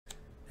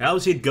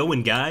How's it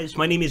going, guys?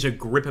 My name is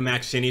Agrippa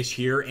Maxinius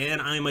here,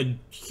 and I'm a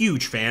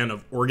huge fan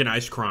of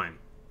organized crime.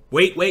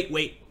 Wait.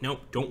 No,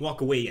 don't walk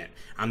away yet.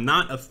 I'm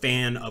not a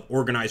fan of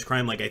organized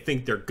crime like I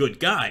think they're good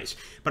guys,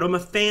 but I'm a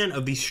fan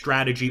of the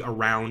strategy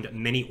around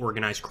many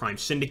organized crime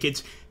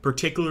syndicates,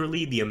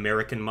 particularly the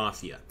American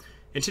Mafia.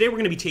 And today we're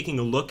going to be taking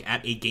a look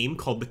at a game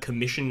called the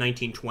Commission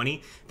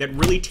 1920 that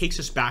really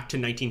takes us back to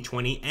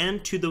 1920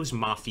 and to those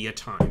Mafia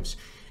times.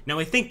 Now,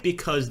 I think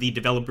because the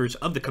developers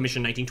of the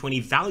Commission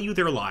 1920 value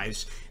their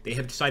lives, they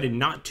have decided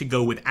not to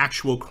go with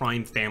actual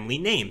crime family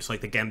names,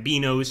 like the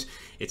Gambinos,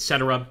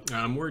 etc.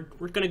 We're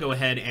going to go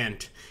ahead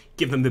and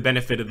give them the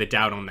benefit of the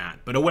doubt on that.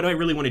 But what I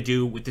really want to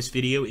do with this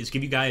video is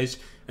give you guys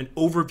an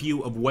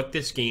overview of what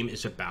this game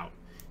is about.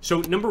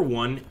 So, number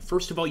one,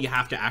 first of all, you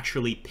have to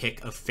actually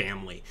pick a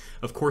family.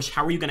 Of course,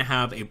 how are you going to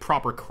have a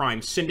proper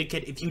crime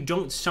syndicate if you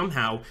don't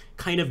somehow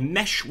kind of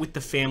mesh with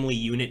the family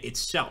unit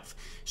itself?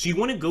 So you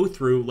want to go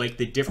through, like,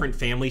 the different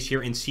families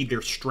here and see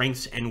their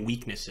strengths and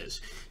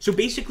weaknesses. So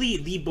basically,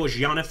 the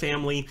Bojana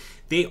family,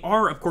 they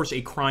are, of course,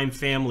 a crime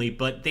family,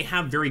 but they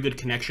have very good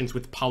connections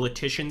with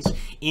politicians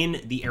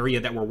in the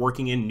area that we're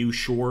working in, New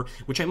Shore,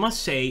 which I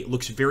must say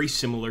looks very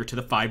similar to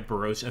the 5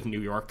 boroughs of New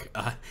York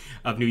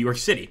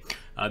City.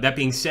 That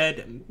being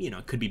said, you know,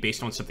 it could be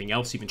based on something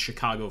else, even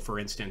Chicago, for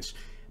instance.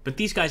 But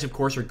these guys, of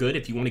course, are good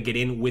if you want to get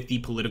in with the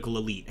political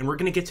elite. And we're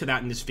going to get to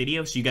that in this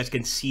video so you guys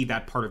can see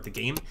that part of the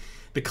game.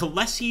 The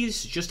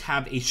Khaleesi's just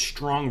have a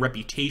strong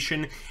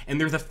reputation, and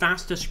they're the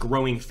fastest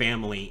growing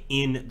family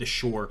in the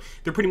Shore.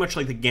 They're pretty much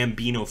like the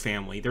Gambino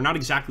family. They're not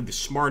exactly the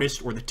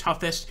smartest or the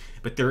toughest,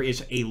 but there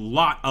is a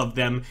lot of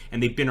them,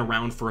 and they've been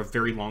around for a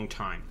very long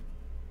time.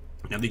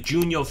 Now, the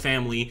Junio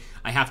family,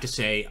 I have to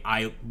say,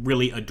 I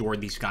really adore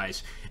these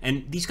guys.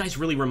 And these guys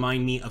really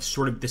remind me of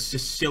sort of the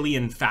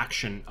Sicilian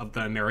faction of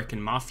the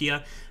American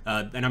Mafia.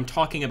 And I'm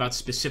talking about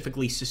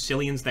specifically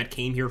Sicilians that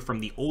came here from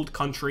the old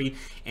country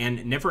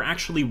and never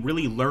actually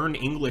really learned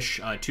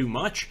English too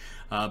much,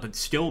 but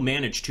still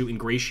managed to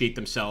ingratiate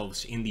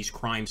themselves in these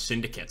crime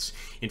syndicates.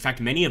 In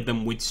fact, many of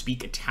them would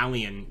speak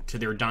Italian to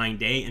their dying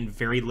day and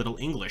very little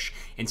English,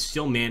 and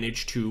still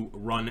managed to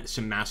run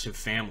some massive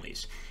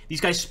families. These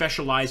guys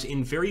specialize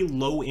in very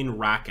low-end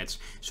rackets,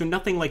 so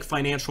nothing like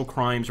financial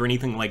crimes or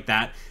anything like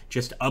that,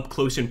 just up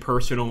close and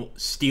personal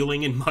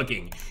stealing and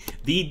mugging.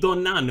 The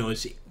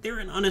Donanos, they're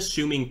an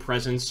unassuming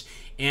presence,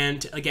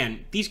 and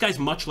again, these guys,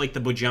 much like the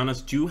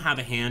Bojanas, do have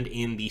a hand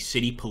in the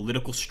city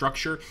political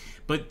structure,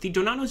 but the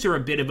Donanos are a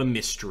bit of a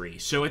mystery.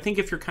 So I think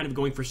if you're kind of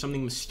going for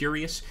something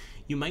mysterious,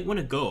 you might want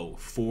to go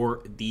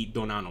for the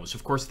Donanos.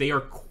 Of course, they are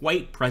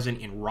quite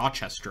present in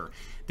Rochester.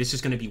 This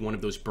is going to be one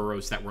of those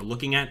boroughs that we're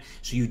looking at,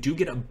 so you do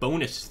get a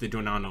bonus to the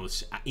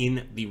Donanos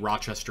in the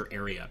Rochester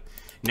area.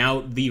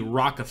 Now, the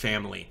Rocca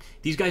family.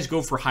 These guys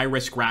go for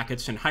high-risk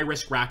rackets, and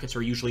high-risk rackets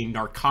are usually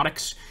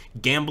narcotics.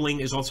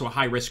 Gambling is also a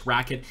high-risk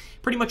racket.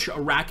 Pretty much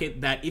a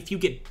racket that if you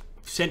get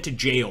sent to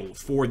jail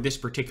for this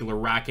particular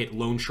racket,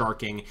 loan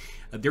sharking,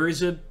 there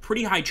is a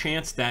pretty high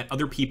chance that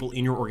other people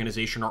in your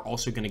organization are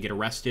also going to get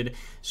arrested,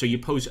 so you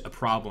pose a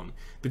problem.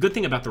 The good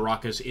thing about the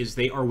Roccas is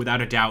they are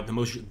without a doubt the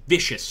most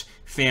vicious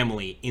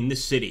family in the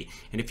city,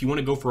 and if you want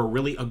to go for a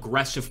really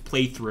aggressive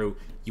playthrough,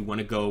 you want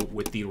to go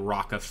with the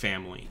Rocca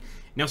family.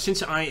 Now,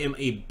 since I am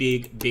a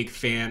big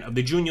fan of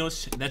the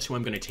Junios, that's who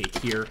I'm going to take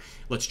here.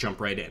 Let's jump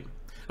right in.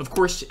 Of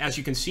course, as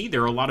you can see,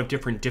 there are a lot of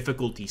different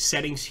difficulty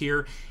settings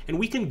here, and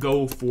we can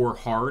go for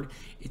hard.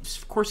 It,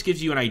 of course,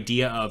 gives you an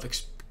idea of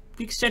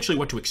essentially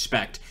what to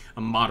expect,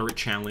 a moderate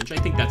challenge. I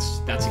think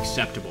that's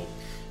acceptable.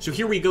 So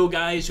here we go,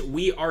 guys.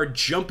 We are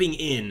jumping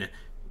in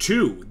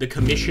to the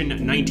Commission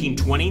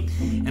 1920,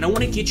 and I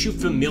want to get you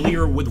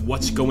familiar with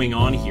what's going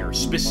on here,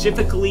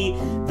 specifically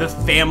the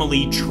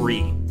family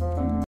tree.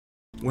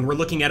 When we're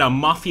looking at a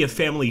Mafia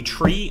family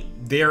tree,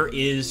 there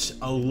is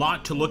a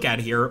lot to look at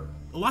here.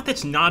 A lot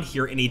that's not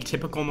here in a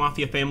typical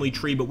Mafia family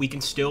tree, but we can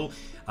still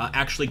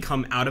actually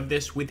come out of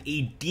this with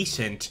a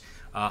decent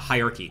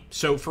hierarchy.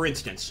 So, for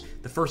instance,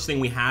 the first thing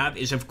we have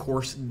is, of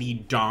course, the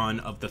Don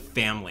of the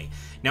family.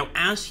 Now,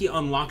 as he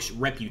unlocks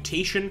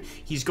reputation,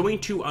 he's going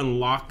to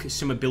unlock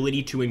some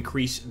ability to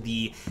increase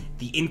the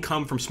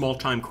income from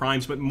small-time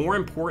crimes, but more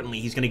importantly,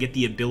 he's going to get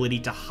the ability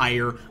to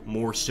hire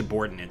more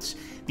subordinates.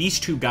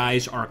 These two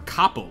guys are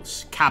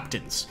capos,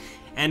 captains.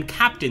 And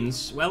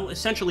captains, well,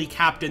 essentially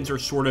captains are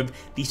sort of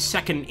the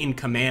second in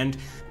command.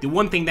 The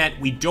one thing that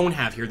we don't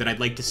have here that I'd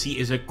like to see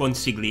is a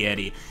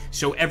consigliere.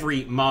 So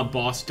every mob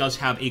boss does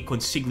have a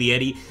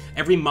consigliere.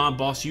 Every mob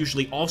boss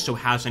usually also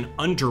has an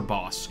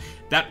underboss.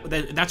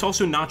 That's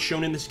also not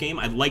shown in this game.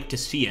 I'd like to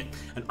see it.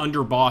 An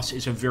underboss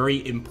is a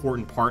very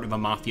important part of a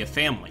Mafia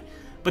family.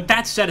 But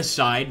that set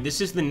aside,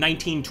 this is the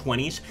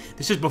 1920s.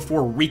 This is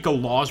before RICO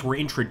laws were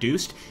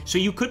introduced, so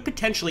you could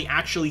potentially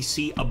actually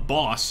see a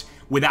boss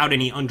without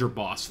any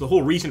underboss. The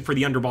whole reason for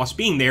the underboss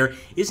being there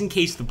is in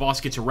case the boss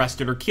gets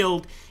arrested or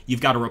killed, you've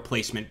got a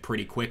replacement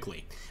pretty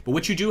quickly. But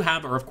what you do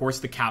have are, of course,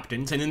 the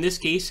captains, and in this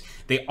case,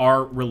 they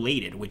are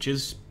related, which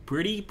is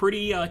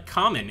pretty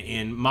common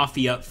in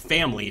mafia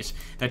families.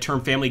 That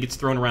term family gets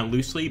thrown around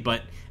loosely,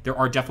 but there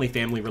are definitely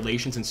family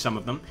relations in some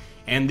of them.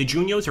 And the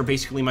Junios are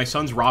basically my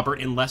sons,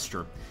 Robert and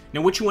Lester.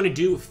 Now, what you want to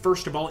do,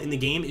 first of all, in the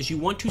game is you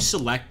want to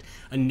select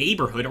a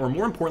neighborhood, or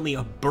more importantly,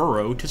 a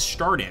borough to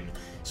start in.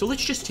 So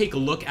let's just take a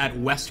look at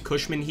West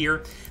Cushman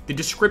here. The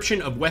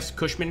description of West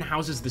Cushman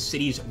houses the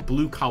city's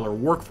blue-collar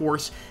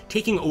workforce,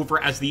 taking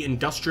over as the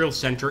industrial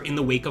center in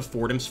the wake of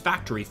Fordham's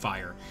factory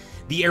fire.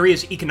 The area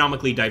is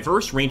economically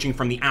diverse, ranging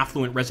from the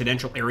affluent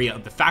residential area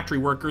of the factory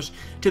workers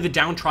to the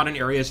downtrodden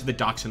areas of the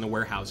docks and the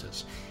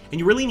warehouses. And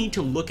you really need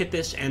to look at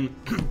this and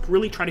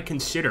really try to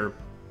consider,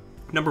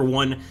 number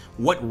one,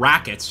 what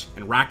rackets,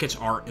 and rackets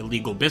are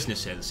illegal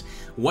businesses,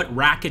 what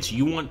rackets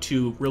you want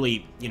to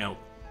really,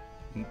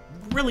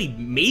 really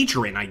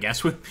major in, I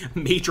guess. With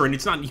major in,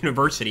 it's not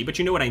university, but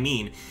you know what I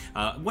mean.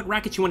 What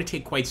rackets you want to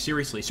take quite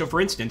seriously. So for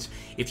instance,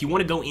 if you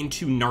want to go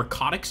into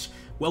narcotics,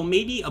 well,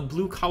 maybe a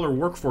blue-collar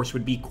workforce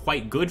would be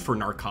quite good for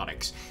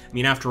narcotics. I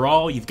mean, after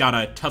all, you've got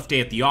a tough day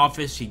at the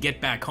office, you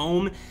get back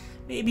home,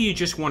 maybe you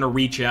just want to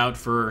reach out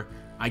for,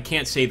 I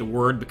can't say the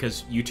word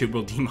because YouTube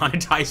will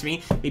demonetize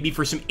me, maybe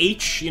for some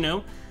H,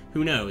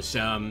 who knows?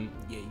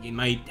 You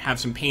might have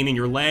some pain in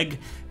your leg.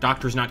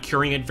 Doctor's not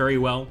curing it very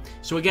well.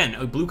 So again,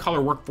 a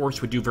blue-collar workforce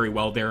would do very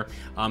well there.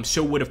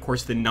 So would, of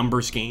course, the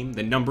numbers game.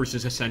 The numbers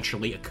is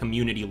essentially a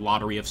community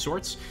lottery of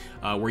sorts,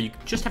 where you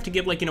just have to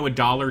give, like, $1,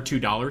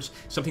 $2,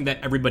 something that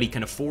everybody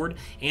can afford,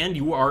 and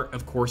you are,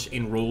 of course,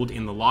 enrolled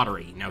in the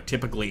lottery. Now,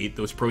 typically,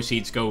 those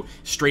proceeds go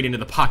straight into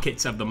the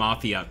pockets of the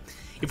mafia.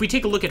 If we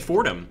take a look at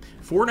Fordham,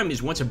 Fordham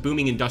is once a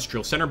booming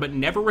industrial center but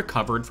never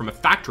recovered from a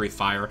factory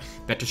fire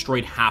that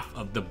destroyed half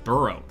of the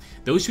borough.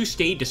 Those who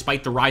stayed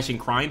despite the rising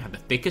crime have the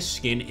thickest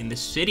skin in the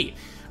city.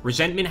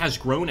 Resentment has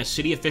grown as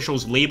city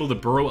officials label the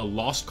borough a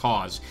lost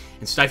cause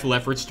and stifle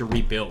efforts to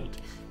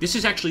rebuild. This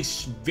is actually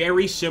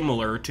very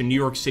similar to New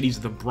York City's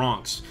The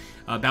Bronx.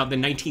 About the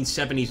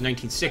 1970s,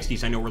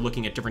 1960s, I know we're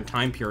looking at different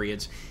time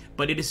periods,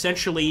 but it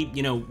essentially,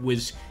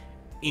 was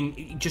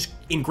in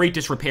great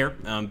disrepair,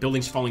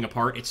 buildings falling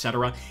apart,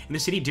 etc. And the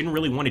city didn't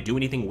really want to do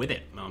anything with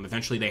it.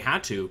 Eventually they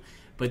had to,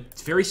 but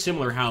it's very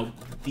similar how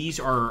these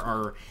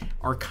are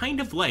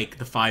kind of like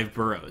the 5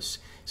 boroughs.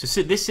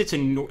 So this sits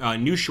in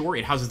New Shore.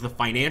 It houses the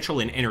financial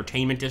and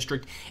entertainment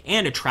district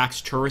and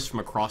attracts tourists from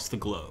across the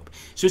globe.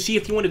 So see,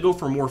 if you want to go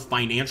for more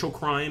financial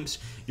crimes,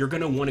 you're going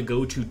to want to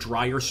go to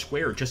Dryer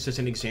Square, just as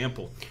an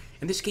example.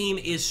 And this game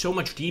is so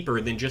much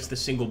deeper than just the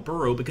single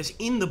borough, because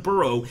in the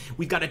borough,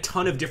 we've got a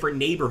ton of different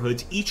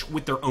neighborhoods, each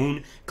with their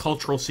own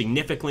cultural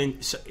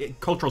significance,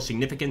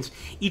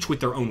 each with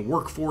their own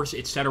workforce,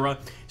 etc.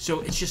 So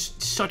it's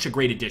just such a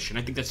great addition.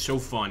 I think that's so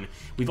fun.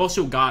 We've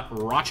also got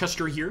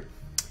Rochester here,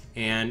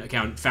 and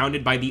again,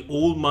 founded by the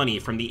old money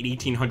from the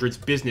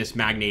 1800s business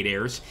magnate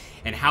heirs,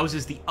 and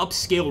houses the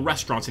upscale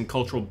restaurants and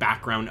cultural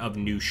background of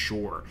New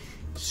Shore.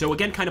 So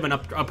again, kind of an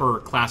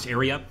upper class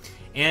area.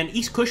 And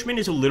East Cushman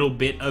is a little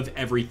bit of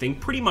everything,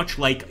 pretty much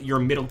like your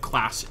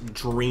middle-class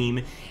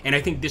dream, and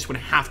I think this would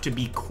have to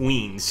be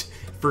Queens.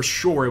 For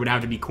sure, it would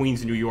have to be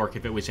Queens, New York,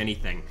 if it was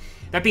anything.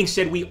 That being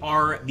said, we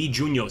are the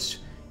Junios.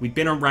 We've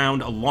been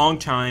around a long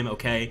time,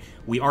 okay?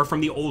 We are from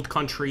the old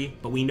country,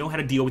 but we know how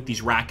to deal with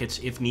these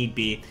rackets if need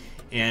be,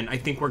 and I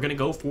think we're going to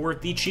go for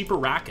the cheaper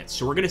rackets.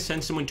 So we're going to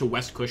send someone to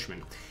West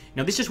Cushman.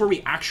 Now, this is where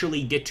we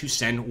actually get to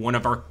send one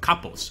of our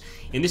couples.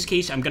 In this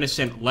case, I'm going to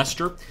send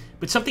Lester.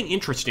 But something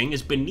interesting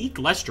is beneath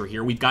Lester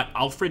here, we've got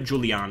Alfred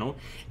Giuliano,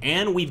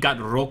 and we've got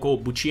Rocco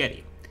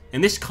Buccieri.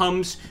 And this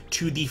comes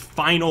to the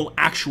final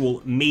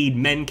actual made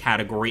men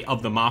category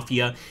of the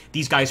mafia.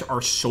 These guys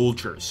are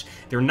soldiers.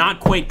 They're not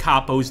quite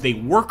capos, they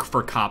work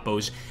for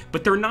capos,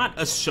 but they're not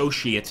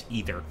associates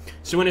either.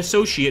 So an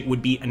associate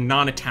would be a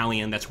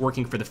non-Italian that's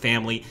working for the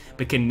family,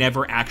 but can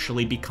never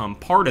actually become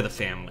part of the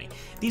family.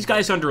 These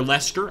guys under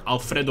Lester,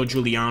 Alfredo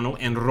Giuliano,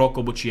 and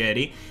Rocco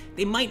Buccieri,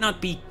 they might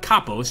not be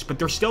capos, but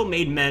they're still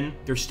made men,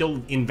 they're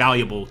still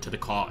invaluable to the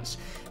cause.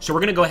 So we're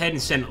going to go ahead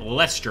and send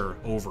Lester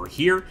over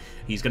here.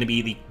 He's going to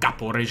be the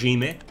capo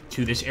regime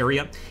to this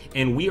area.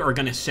 And we are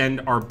going to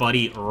send our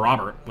buddy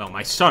Robert, well,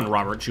 my son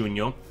Robert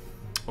Jr.,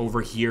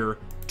 over here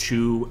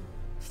to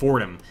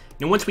Fordham.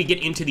 Now, once we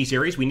get into these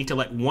areas, we need to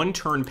let one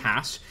turn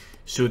pass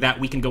so that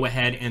we can go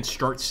ahead and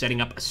start setting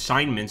up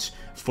assignments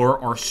for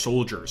our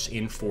soldiers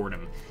in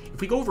Fordham.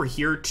 If we go over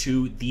here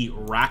to the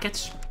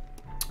rackets,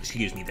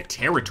 the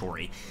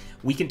territory,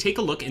 we can take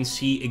a look and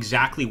see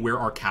exactly where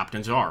our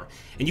captains are.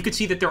 And you can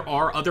see that there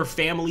are other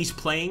families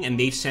playing, and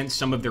they've sent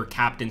some of their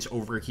captains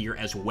over here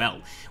as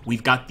well.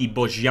 We've got the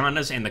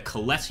Boggianas and the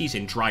Colesis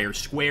in Dryer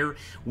Square.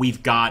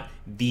 We've got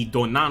the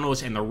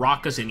Donanos and the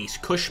Roccas in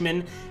East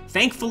Cushman.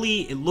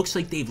 Thankfully, it looks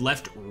like they've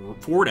left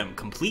Fordham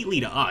completely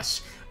to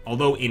us,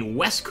 although in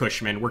West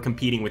Cushman, we're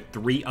competing with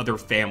 3 other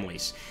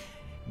families.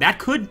 That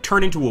could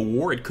turn into a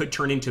war, it could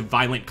turn into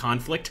violent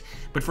conflict,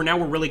 but for now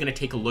we're really going to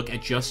take a look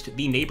at just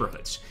the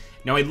neighborhoods.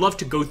 Now, I'd love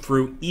to go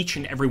through each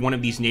and every one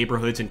of these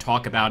neighborhoods and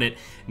talk about it,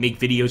 make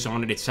videos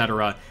on it,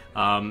 etc.,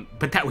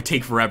 but that would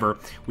take forever.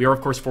 We are,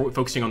 of course,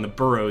 focusing on the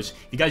boroughs.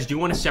 If you guys do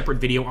want a separate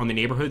video on the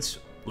neighborhoods,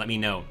 let me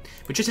know.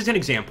 But just as an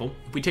example,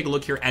 if we take a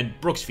look here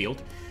at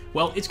Brooksfield,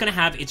 well, it's going to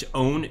have its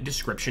own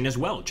description as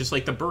well, just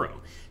like the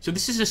borough. So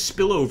this is a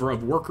spillover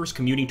of workers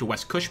commuting to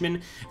West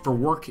Cushman for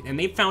work, and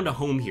they've found a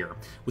home here.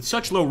 With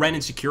such low rent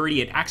and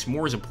security, it acts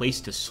more as a place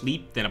to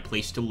sleep than a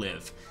place to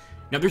live.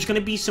 Now, there's going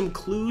to be some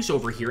clues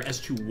over here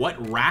as to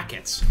what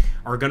rackets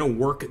are going to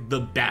work the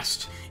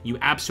best. You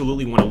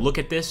absolutely want to look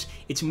at this.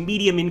 It's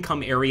medium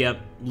income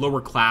area, lower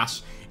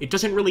class. It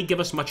doesn't really give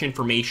us much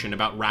information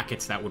about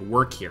rackets that would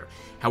work here.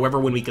 However,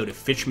 when we go to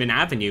Fitchman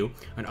Avenue,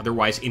 an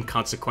otherwise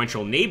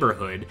inconsequential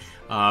neighborhood,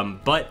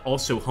 but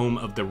also home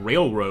of the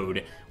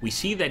railroad, we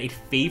see that it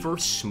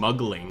favors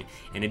smuggling,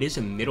 and it is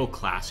a middle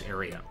class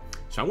area.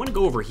 So I want to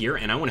go over here,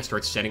 and I want to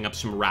start setting up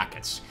some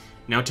rackets.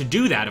 Now, to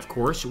do that, of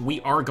course,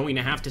 we are going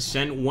to have to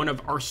send one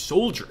of our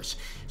soldiers.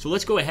 So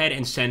let's go ahead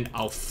and send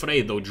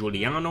Alfredo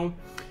Giuliano.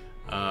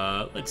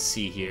 Let's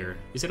see here.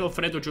 Is it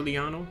Alfredo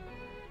Giuliano?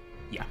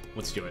 Yeah,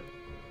 let's do it.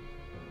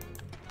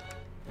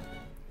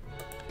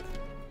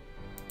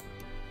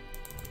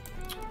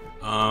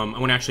 I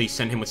want to actually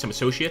send him with some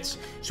associates.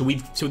 So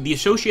the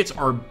associates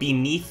are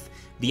beneath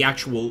the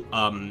actual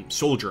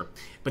soldier.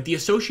 But the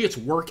associates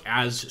work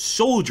as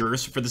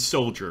soldiers for the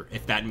soldier,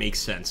 if that makes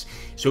sense.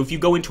 So if you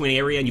go into an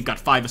area and you've got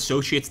 5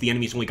 associates, the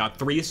enemy's only got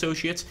 3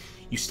 associates,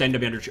 you stand a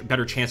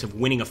better chance of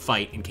winning a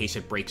fight in case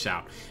it breaks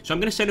out. So I'm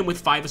going to send him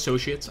with 5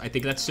 associates. I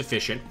think that's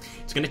sufficient.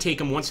 It's going to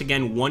take him, once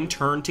again, 1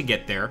 turn to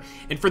get there.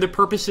 And for the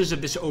purposes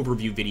of this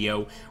overview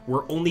video,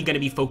 we're only going to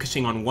be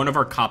focusing on one of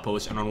our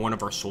capos and on one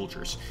of our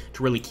soldiers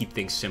to really keep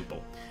things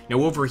simple.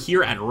 Now over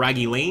here at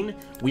Raggy Lane,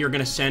 we are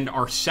going to send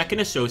our second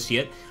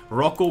associate,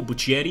 Rocco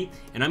Buccieri,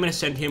 and I'm going to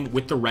send him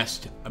with the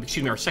rest,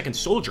 our second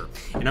soldier,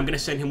 and I'm going to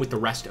send him with the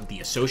rest of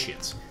the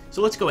associates.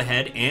 So let's go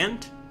ahead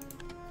and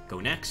go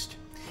next.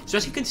 So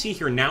as you can see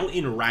here, now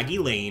in Raggy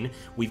Lane,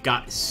 we've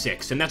got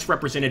 6, and that's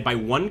represented by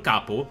 1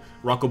 capo,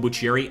 Rocco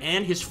Buccieri,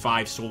 and his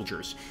 5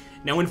 soldiers.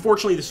 Now,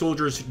 unfortunately, the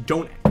soldiers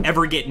don't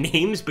ever get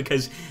names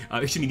because,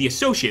 the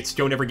associates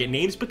don't ever get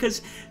names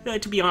because,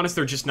 to be honest,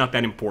 they're just not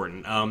that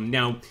important.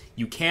 Now,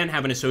 you can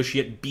have an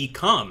associate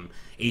become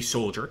a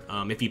soldier,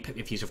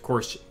 if he's, of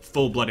course,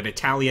 full-blooded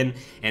Italian,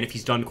 and if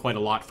he's done quite a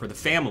lot for the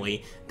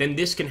family, then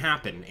this can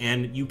happen,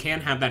 and you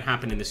can have that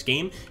happen in this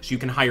game, so you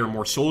can hire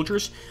more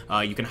soldiers,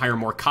 you can hire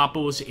more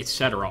capos,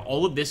 etc.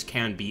 All of this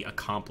can be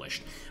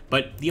accomplished.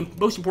 But the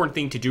most important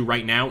thing to do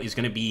right now is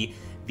going to be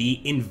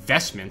the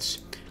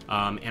investments.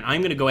 And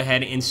I'm going to go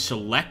ahead and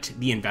select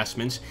the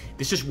investments.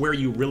 This is where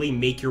you really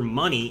make your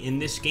money in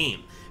this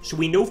game. So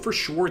we know for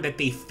sure that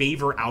they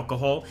favor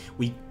alcohol.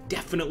 We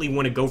definitely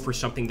want to go for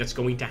something that's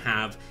going to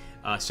have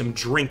some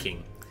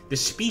drinking. The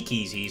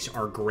speakeasies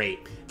are great.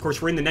 Of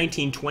course, we're in the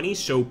 1920s,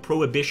 so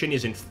prohibition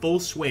is in full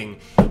swing,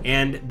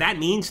 and that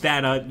means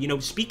that,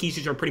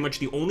 speakeasies are pretty much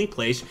the only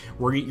place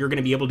where you're going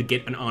to be able to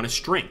get an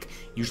honest drink.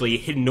 Usually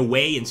hidden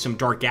away in some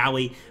dark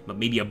alley, but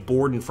maybe a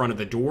board in front of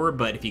the door,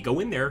 but if you go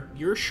in there,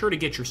 you're sure to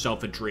get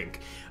yourself a drink.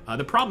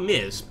 The problem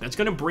is, that's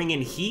going to bring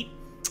in heat.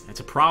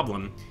 That's a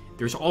problem.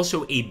 There's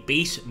also a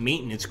base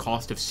maintenance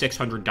cost of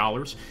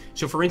 $600.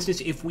 So for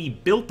instance, if we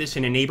built this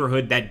in a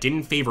neighborhood that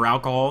didn't favor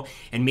alcohol,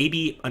 and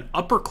maybe an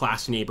upper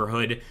class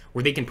neighborhood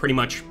where they can pretty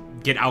much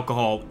get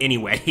alcohol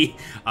anyway,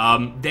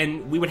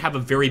 then we would have a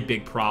very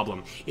big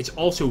problem. It's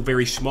also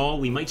very small.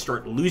 We might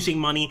start losing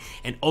money,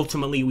 and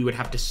ultimately we would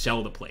have to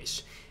sell the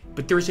place.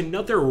 But there's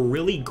another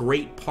really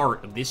great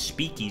part of this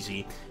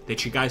speakeasy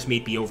that you guys may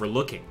be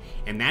overlooking,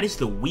 and that is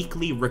the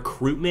weekly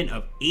recruitment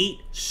of 8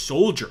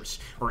 soldiers,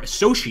 or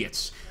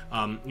associates,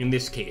 in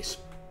this case.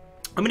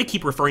 I'm going to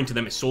keep referring to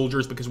them as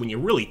soldiers because when you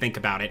really think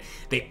about it,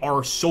 they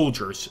are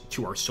soldiers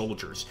to our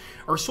soldiers.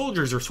 Our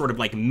soldiers are sort of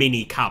like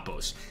mini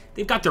capos.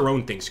 They've got their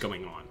own things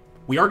going on.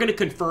 We are going to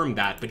confirm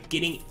that, but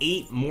getting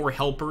 8 more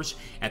helpers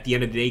at the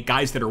end of the day,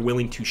 guys that are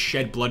willing to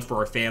shed blood for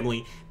our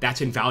family,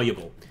 that's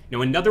invaluable.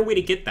 Now, another way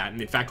to get that,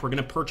 and in fact, we're going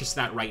to purchase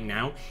that right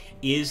now,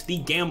 is the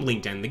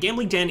gambling den. The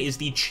gambling den is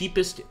the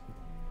cheapest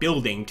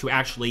building to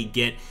actually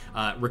get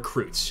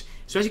recruits.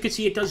 So as you can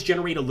see, it does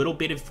generate a little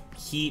bit of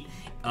heat,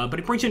 but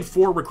it brings in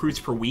 4 recruits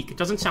per week. It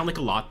doesn't sound like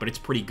a lot, but it's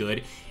pretty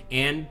good.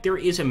 And there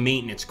is a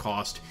maintenance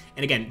cost.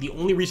 And again, the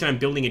only reason I'm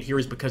building it here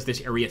is because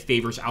this area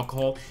favors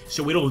alcohol,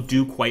 so it'll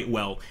do quite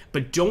well.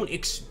 But don't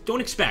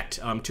expect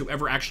to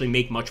ever actually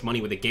make much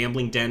money with a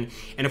gambling den.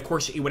 And of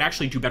course, it would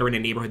actually do better in a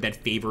neighborhood that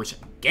favors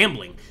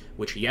gambling,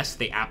 which, yes,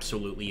 they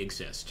absolutely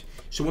exist.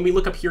 So when we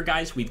look up here,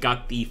 guys, we've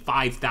got the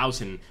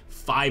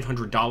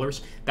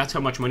 $5,500. That's how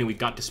much money we've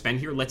got to spend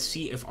here. Let's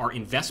see if our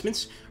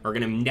investments are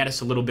going to net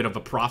us a little bit of a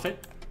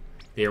profit.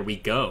 There we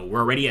go. We're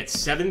already at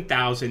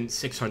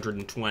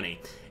 $7,620.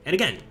 And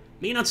again,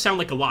 may not sound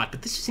like a lot,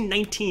 but this is in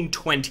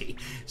 1920.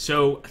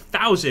 So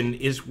 1,000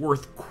 is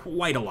worth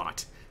quite a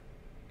lot.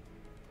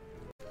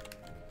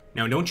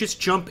 Now, don't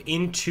just jump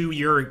into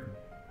your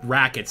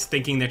rackets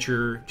thinking that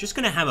you're just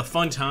going to have a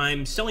fun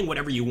time selling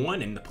whatever you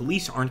want and the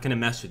police aren't going to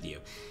mess with you.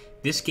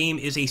 This game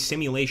is a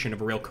simulation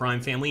of a real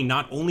crime, family.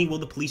 Not only will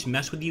the police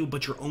mess with you,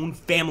 but your own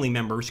family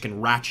members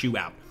can rat you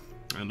out.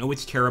 I know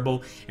it's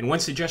terrible, and one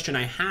suggestion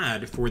I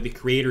had for the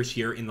creators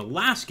here in the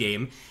last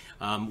game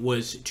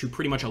was to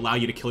pretty much allow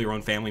you to kill your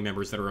own family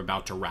members that are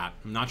about to rat.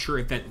 I'm not sure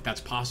if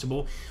that's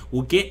possible.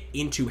 We'll get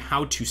into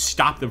how to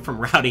stop them from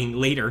ratting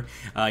later.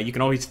 You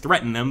can always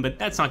threaten them, but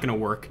that's not going to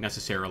work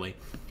necessarily.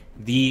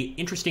 The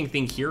interesting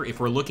thing here, if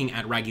we're looking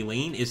at Raggy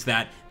Lane, is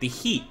that the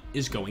heat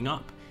is going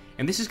up.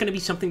 And this is going to be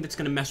something that's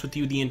going to mess with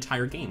you the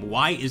entire game.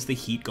 Why is the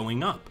heat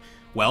going up?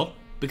 Well,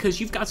 because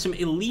you've got some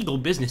illegal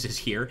businesses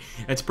here.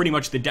 That's pretty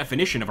much the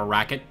definition of a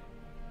racket.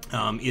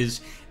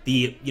 Is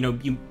the,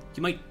 you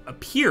might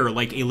appear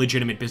like a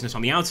legitimate business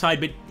on the outside,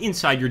 but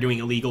inside you're doing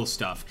illegal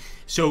stuff.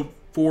 So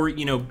for,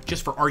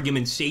 just for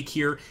argument's sake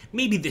here,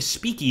 maybe this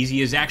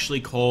speakeasy is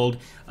actually called,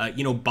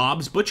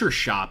 Bob's Butcher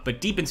Shop,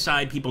 but deep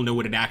inside people know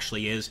what it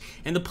actually is,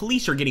 and the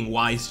police are getting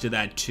wise to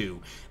that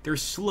too. They're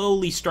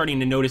slowly starting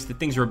to notice that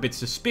things are a bit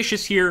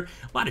suspicious here.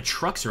 A lot of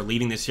trucks are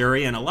leaving this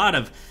area, and a lot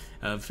of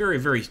very,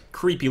 very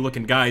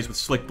creepy-looking guys with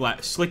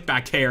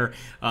slick-backed hair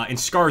and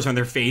scars on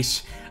their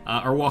face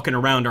are walking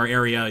around our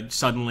area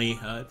suddenly.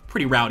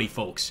 Pretty rowdy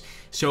folks.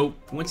 So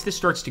once this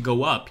starts to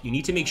go up, you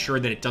need to make sure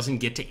that it doesn't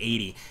get to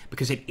 80,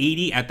 because at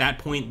 80, at that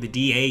point, the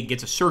DA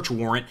gets a search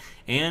warrant,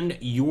 and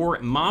your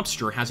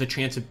mobster has a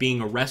chance of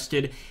being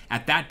arrested.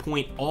 At that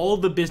point, all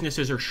the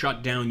businesses are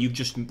shut down. You've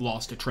just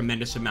lost a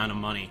tremendous amount of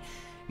money.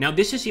 Now,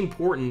 this is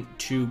important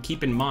to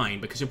keep in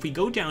mind, because if we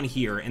go down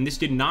here, and this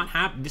did not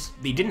have this,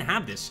 they didn't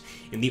have this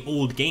in the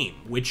old game,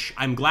 which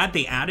I'm glad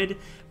they added,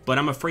 but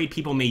I'm afraid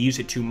people may use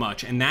it too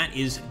much, and that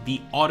is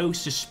the auto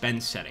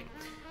suspend setting.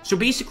 So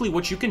basically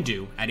what you can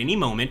do at any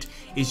moment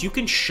is you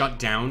can shut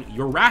down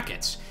your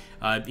rackets.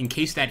 In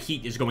case that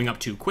heat is going up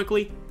too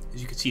quickly,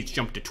 as you can see it's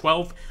jumped to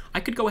 12,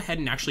 I could go ahead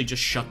and actually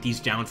just shut these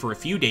down for a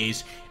few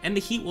days, and the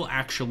heat will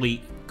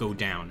actually go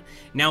down.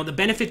 Now, the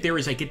benefit there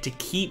is I get to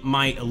keep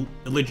my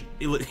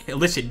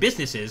illicit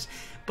businesses,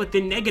 but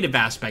the negative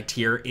aspect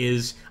here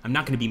is I'm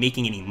not going to be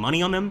making any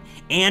money on them,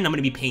 and I'm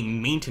going to be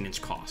paying maintenance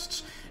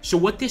costs. So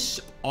what this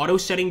auto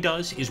setting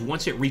does is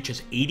once it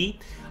reaches 80,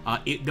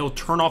 they'll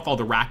turn off all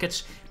the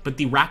rackets, but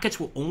the rackets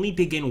will only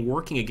begin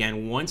working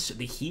again once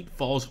the heat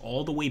falls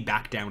all the way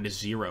back down to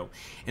 0.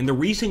 And the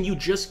reason you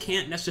just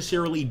can't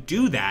necessarily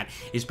do that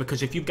is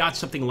because if you've got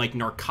something like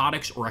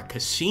narcotics or a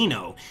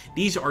casino,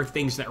 these are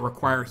things that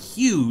require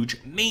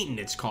huge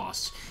maintenance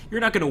costs.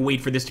 You're not going to wait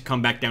for this to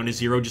come back down to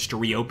 0 just to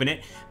reopen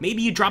it.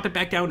 Maybe you drop it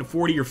back down to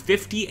 40 or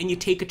 50 and you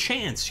take a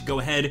chance. Go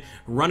ahead,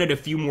 run it a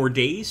few more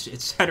days,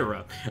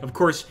 etc. Of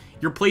course,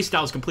 your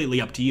playstyle is completely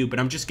up to you, but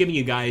I'm just giving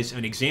you guys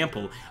an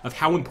example of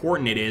how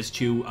important it is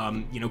to,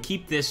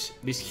 keep this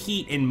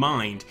heat in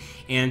mind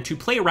and to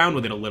play around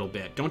with it a little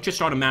bit. Don't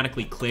just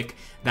automatically click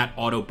that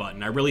auto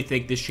button. I really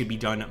think this should be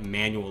done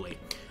manually.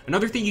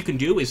 Another thing you can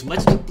do is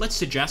let's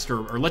suggest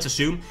or let's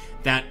assume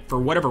that for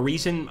whatever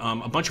reason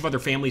a bunch of other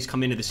families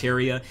come into this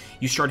area.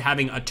 You start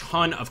having a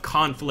ton of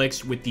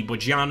conflicts with the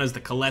Bojanas, the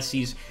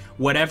Kalesis,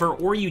 whatever,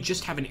 or you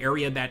just have an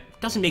area that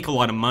doesn't make a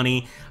lot of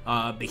money,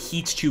 the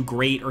heat's too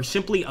great, or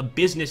simply a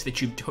business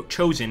that you've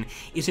chosen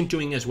isn't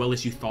doing as well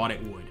as you thought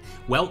it would.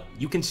 Well,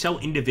 you can sell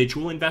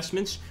individual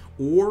investments,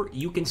 or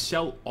you can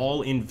sell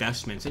all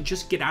investments and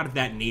just get out of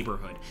that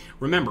neighborhood.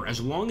 Remember,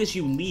 as long as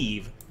you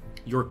leave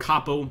your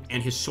capo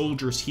and his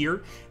soldiers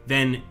here,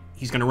 then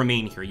he's going to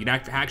remain here. You'd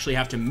actually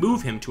have to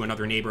move him to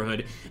another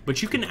neighborhood,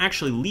 but you can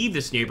actually leave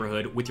this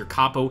neighborhood with your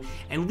capo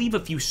and leave a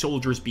few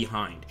soldiers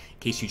behind in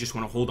case you just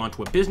want to hold on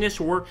to a business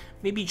or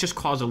maybe just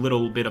cause a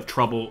little bit of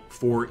trouble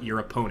for your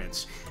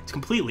opponents. It's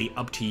completely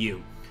up to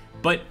you,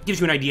 but gives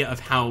you an idea of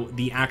how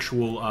the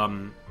actual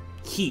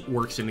heat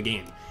works in the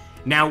game.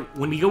 Now,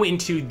 when we go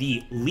into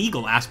the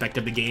legal aspect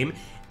of the game,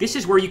 this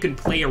is where you can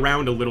play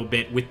around a little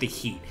bit with the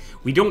heat.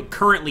 We don't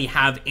currently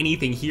have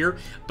anything here,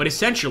 but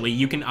essentially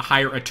you can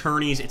hire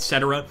attorneys,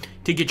 etc.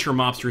 to get your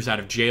mobsters out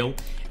of jail,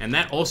 and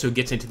that also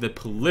gets into the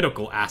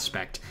political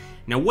aspect.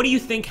 Now, what do you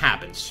think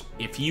happens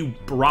if you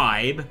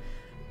bribe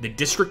the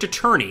district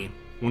attorney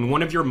when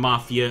one of your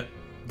mafia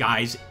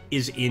guys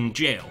is in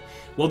jail?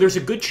 Well, there's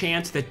a good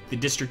chance that the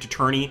district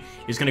attorney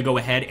is going to go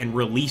ahead and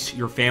release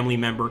your family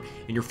member,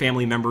 and your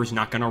family member is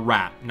not going to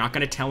rat, not going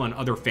to tell on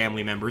other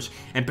family members,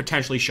 and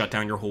potentially shut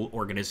down your whole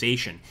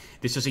organization.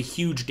 This is a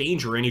huge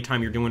danger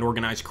anytime you're doing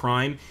organized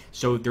crime,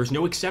 so there's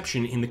no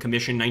exception in the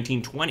Commission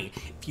 1920.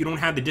 If you don't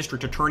have the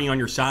district attorney on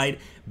your side,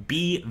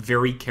 be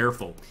very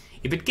careful.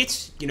 If it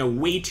gets,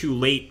 way too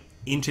late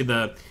into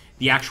the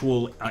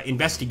actual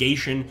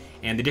investigation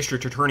and the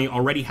district attorney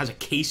already has a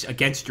case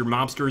against your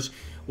mobsters,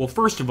 well,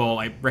 first of all,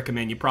 I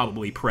recommend you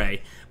probably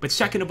pray. But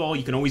second of all,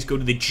 you can always go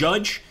to the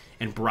judge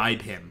and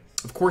bribe him.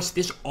 Of course,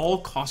 this all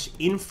costs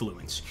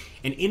influence,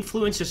 and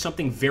influence is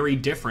something very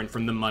different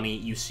from the money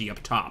you see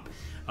up top.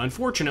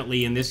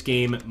 Unfortunately, in this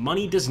game,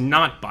 money does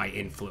not buy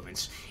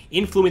influence.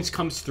 Influence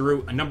comes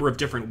through a number of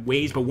different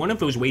ways, but one of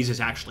those ways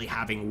is actually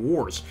having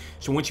wars.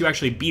 So once you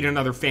actually beat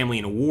another family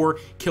in a war,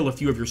 kill a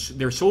few of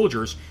their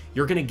soldiers,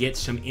 you're going to get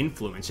some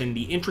influence. And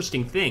the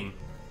interesting thing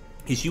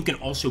is you can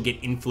also get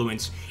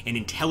influence and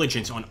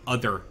intelligence on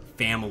other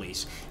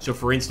families. So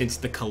for instance,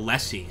 the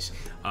Kalesis,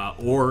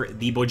 or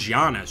the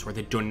Bogianas, or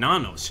the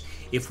Donanos.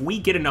 If we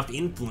get enough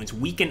influence,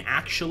 we can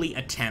actually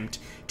attempt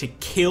to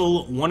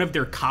kill one of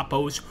their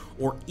capos,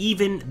 or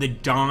even the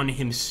Don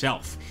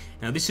himself.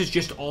 Now, this is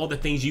just all the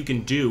things you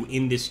can do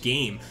in this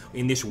game,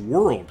 in this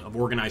world of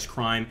organized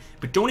crime,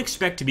 but don't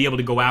expect to be able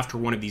to go after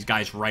one of these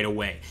guys right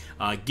away.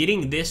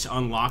 Getting this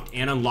unlocked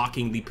and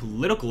unlocking the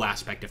political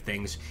aspect of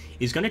things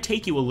is going to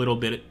take you a little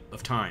bit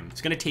of time.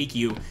 It's going to take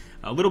you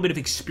a little bit of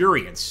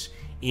experience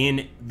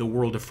in the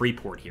world of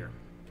Freeport here.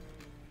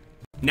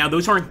 Now,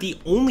 those aren't the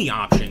only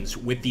options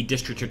with the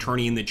district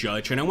attorney and the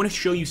judge, and I want to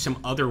show you some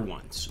other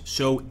ones.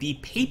 So the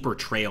paper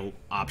trail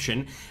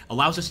option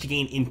allows us to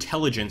gain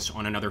intelligence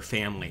on another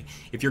family.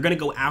 If you're going to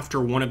go after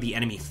one of the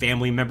enemy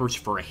family members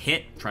for a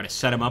hit, try to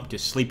set them up to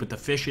sleep with the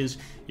fishes,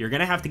 you're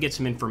going to have to get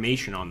some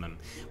information on them.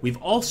 We've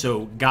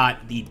also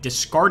got the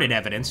discarded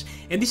evidence,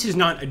 and this is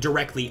not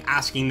directly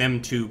asking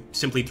them to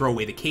simply throw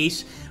away the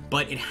case,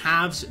 but it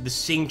has the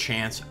same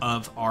chance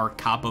of our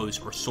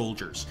capos or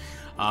soldiers.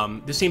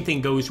 The same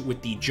thing goes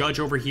with the judge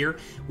over here.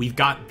 We've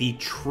got the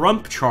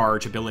trump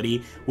charge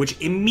ability, which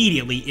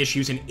immediately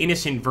issues an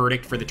innocent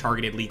verdict for the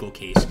targeted legal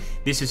case.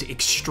 This is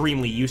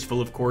extremely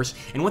useful, of course,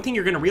 and one thing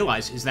you're going to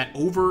realize is that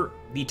over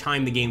the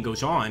time the game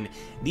goes on,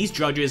 these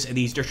judges and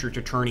these district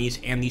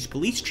attorneys and these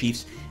police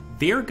chiefs,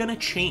 they're going to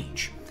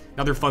change.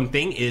 Another fun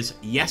thing is,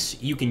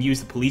 yes, you can use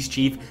the police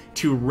chief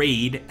to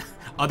raid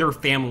other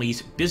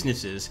families'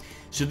 businesses.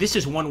 So this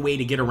is one way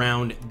to get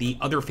around the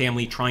other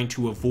family trying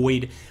to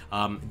avoid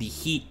the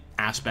heat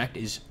aspect.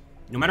 Is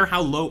no matter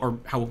how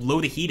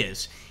low the heat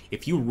is,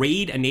 if you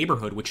raid a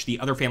neighborhood, which the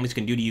other families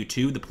can do to you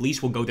too, the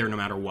police will go there no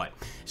matter what.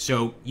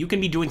 So you can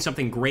be doing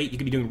something great. You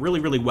can be doing really,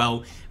 really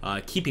well,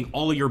 keeping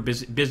all of your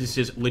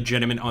businesses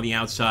legitimate on the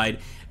outside,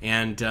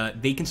 and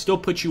they can still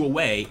put you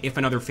away if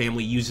another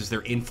family uses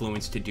their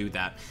influence to do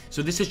that.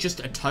 So this is just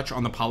a touch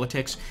on the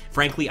politics.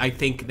 Frankly, I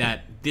think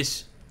that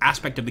this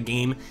aspect of the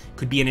game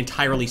could be an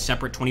entirely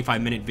separate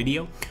 25-minute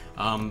video,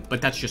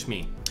 but that's just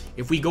me.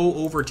 If we go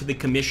over to the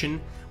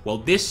commission, well,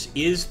 this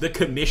is the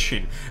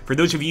commission. For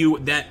those of you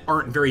that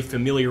aren't very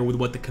familiar with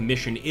what the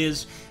commission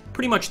is,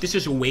 pretty much this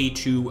is a way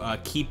to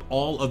keep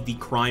all of the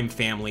crime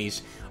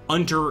families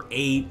under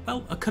a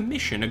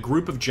commission, a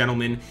group of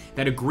gentlemen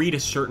that agree to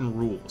certain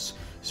rules.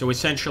 So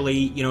essentially,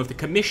 you know, if the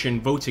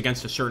commission votes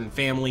against a certain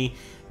family,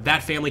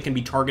 that family can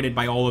be targeted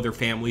by all other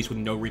families with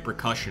no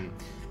repercussion.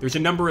 There's a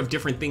number of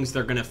different things that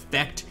are going to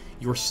affect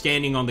your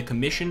standing on the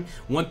commission.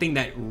 One thing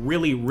that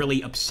really,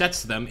 really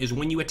upsets them is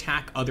when you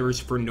attack others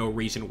for no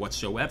reason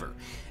whatsoever.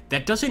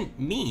 That doesn't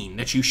mean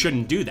that you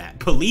shouldn't do that.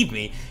 Believe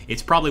me,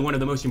 it's probably one of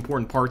the most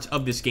important parts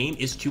of this game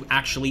is to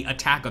actually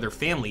attack other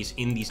families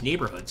in these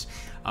neighborhoods.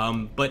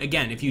 But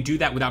again, if you do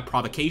that without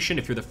provocation,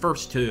 if you're the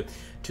first to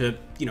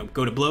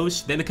go to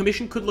blows, then the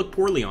commission could look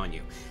poorly on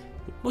you.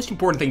 Most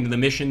important thing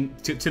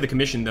to the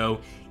commission,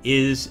 though,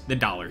 is the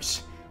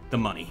dollars. The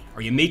money.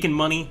 Are you making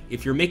money?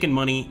 If you're making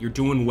money, you're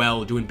doing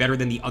well, doing better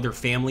than the other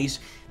families,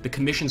 the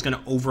commission's going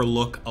to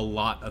overlook a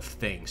lot of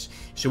things.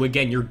 So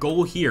again, your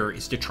goal here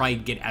is to try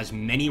and get as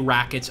many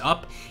rackets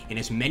up in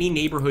as many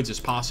neighborhoods as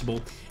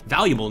possible,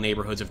 valuable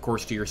neighborhoods, of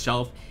course, to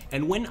yourself,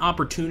 and when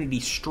opportunity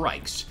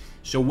strikes.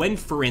 So when,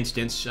 for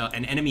instance,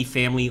 an enemy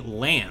family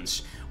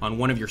lands on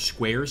one of your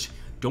squares,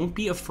 don't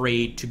be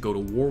afraid to go to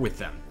war with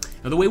them.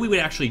 Now, the way we would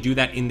actually do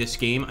that in this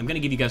game, I'm going to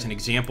give you guys an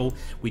example.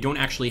 We don't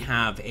actually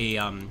have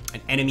an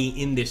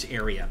enemy in this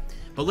area.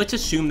 But let's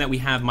assume that we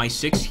have my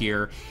 6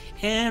 here,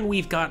 and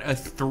we've got a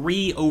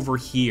 3 over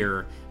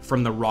here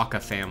from the Rocca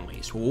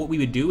families. Well, what we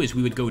would do is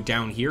we would go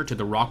down here to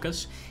the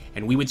Roccas,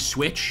 and we would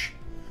switch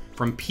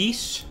from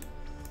peace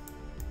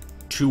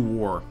to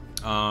war.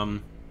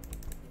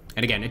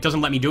 And again, it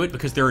doesn't let me do it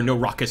because there are no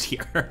Roccas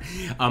here.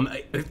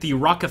 If the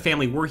Rocca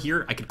family were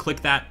here, I could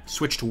click that,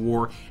 switch to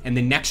war, and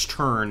the next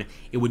turn,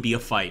 it would be a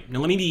fight.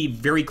 Now, let me be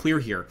very clear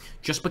here.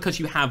 Just because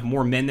you have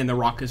more men than the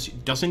Roccas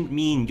doesn't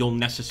mean you'll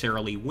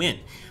necessarily win.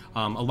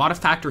 A lot of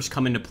factors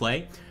come into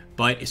play,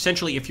 but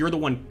essentially, if you're the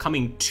one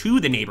coming to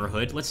the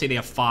neighborhood, let's say they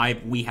have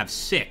 5, we have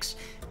 6,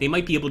 they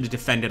might be able to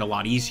defend it a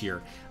lot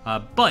easier.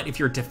 But if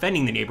you're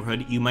defending the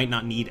neighborhood, you might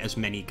not need as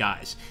many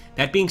guys.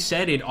 That being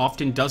said, it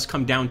often does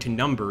come down to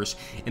numbers,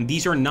 and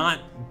these are not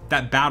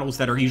battles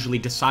that are usually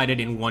decided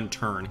in one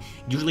turn.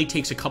 It usually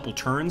takes a couple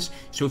turns,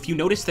 so if you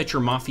notice that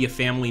your Mafia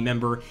family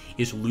member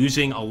is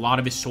losing a lot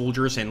of his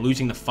soldiers and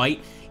losing the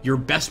fight, your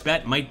best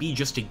bet might be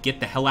just to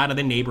get the hell out of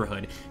the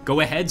neighborhood.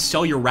 Go ahead,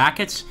 sell your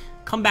rackets,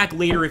 come back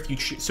later if you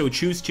so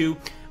choose to,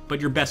 but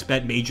your best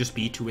bet may just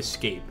be to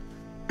escape.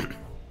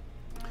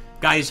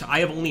 Guys, I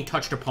have only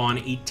touched upon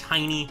a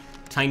tiny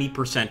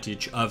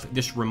percentage of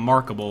this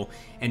remarkable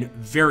and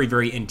very,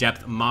 very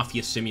in-depth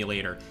Mafia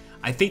Simulator.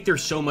 I think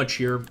there's so much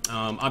here.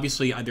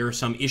 Obviously, there are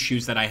some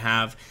issues that I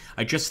have.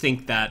 I just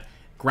think that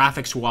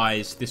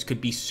graphics-wise, this could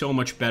be so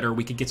much better.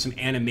 We could get some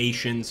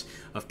animations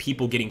of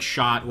people getting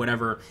shot,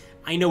 whatever.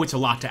 I know it's a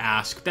lot to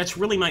ask. That's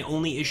really my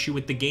only issue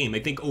with the game. I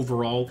think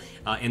overall,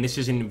 and this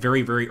is in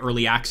very, very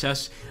early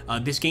access,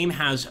 this game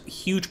has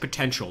huge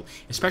potential,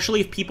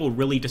 especially if people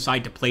really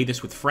decide to play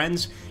this with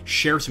friends,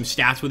 share some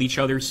stats with each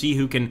other, see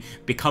who can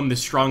become the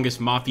strongest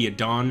Mafia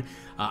Don.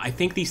 I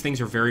think these things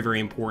are very, very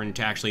important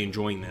to actually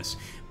enjoying this.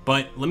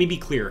 But let me be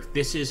clear,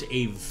 this is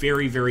a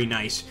very, very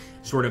nice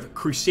sort of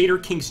Crusader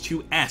Kings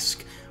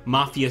 2-esque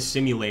Mafia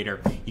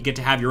Simulator. You get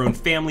to have your own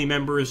family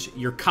members,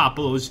 your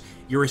capos,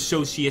 your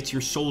associates,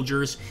 your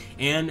soldiers,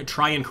 and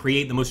try and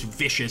create the most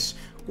vicious,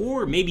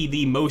 or maybe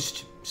the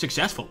most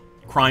successful,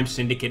 crime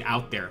syndicate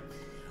out there.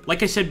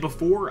 Like I said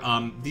before,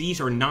 these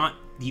are not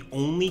the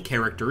only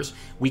characters.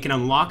 We can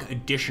unlock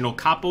additional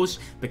capos.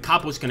 The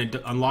capos can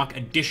unlock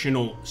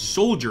additional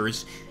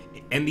soldiers,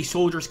 and the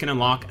soldiers can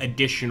unlock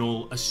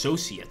additional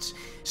associates.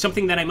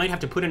 Something that I might have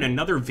to put in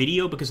another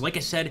video, because like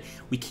I said,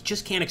 we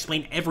just can't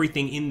explain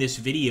everything in this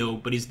video,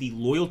 but is the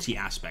loyalty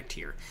aspect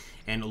here.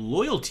 And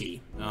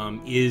loyalty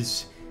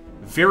is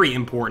very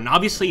important.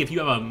 Obviously, if you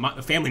have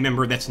a family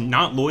member that's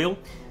not loyal,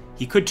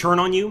 he could turn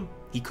on you.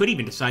 He could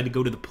even decide to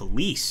go to the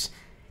police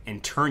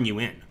and turn you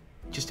in.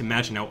 Just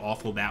imagine how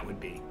awful that would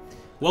be.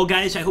 Well,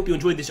 guys, I hope you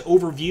enjoyed this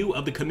overview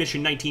of the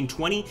Commission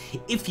 1920.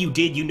 If you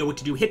did, you know what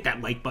to do. Hit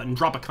that like button,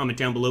 drop a comment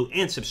down below,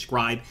 and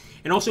subscribe.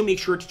 And also make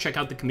sure to check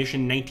out the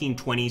Commission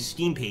 1920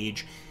 Steam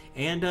page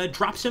and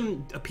drop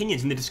some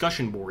opinions in the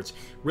discussion boards.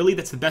 Really,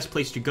 that's the best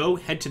place to go.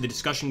 Head to the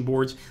discussion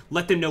boards.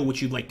 Let them know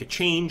what you'd like to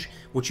change,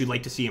 what you'd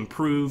like to see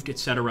improved,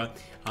 etc.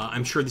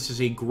 I'm sure this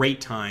is a great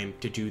time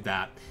to do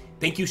that.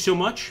 Thank you so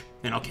much,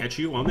 and I'll catch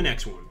you on the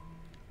next one.